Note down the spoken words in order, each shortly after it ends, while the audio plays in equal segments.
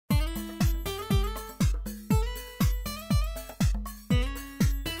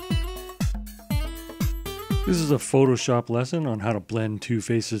This is a Photoshop lesson on how to blend two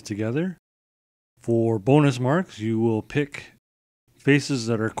faces together. For bonus marks, you will pick faces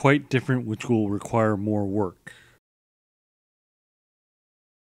that are quite different, which will require more work.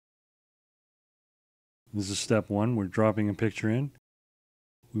 This is step one. We're dropping a picture in.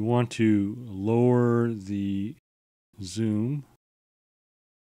 We want to lower the zoom.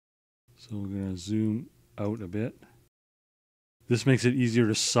 So we're going to zoom out a bit. This makes it easier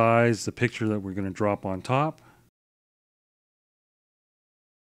to size the picture that we're going to drop on top.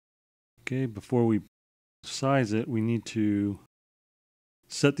 Okay, before we size it, we need to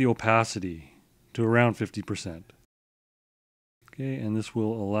set the opacity to around 50%. Okay, and this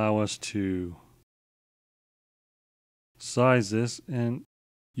will allow us to size this, and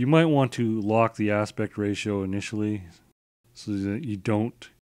you might want to lock the aspect ratio initially so that you don't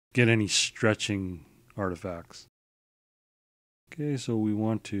get any stretching artifacts. Okay, so we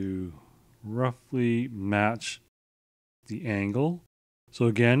want to roughly match the angle. So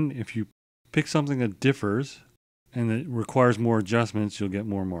again, if you pick something that differs and that requires more adjustments, you'll get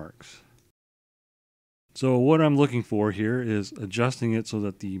more marks. So what I'm looking for here is adjusting it so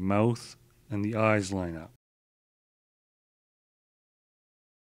that the mouth and the eyes line up.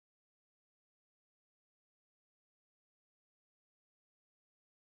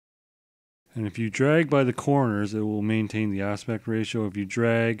 And if you drag by the corners, it will maintain the aspect ratio. If you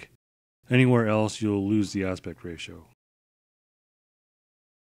drag anywhere else, you'll lose the aspect ratio.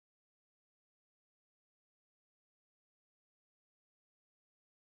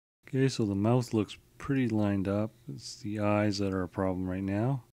 Okay, so the mouth looks pretty lined up. It's the eyes that are a problem right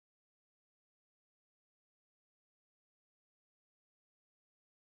now.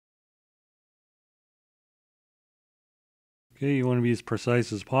 Okay, you want to be as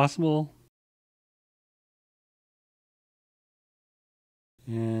precise as possible.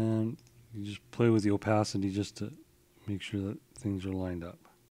 And you just play with the opacity just to make sure that things are lined up.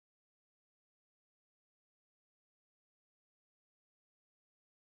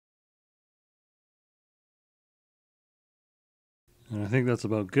 And I think that's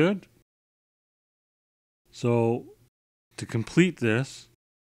about good. So to complete this,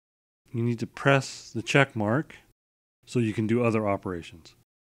 you need to press the check mark so you can do other operations.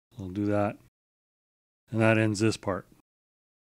 I'll do that. And that ends this part.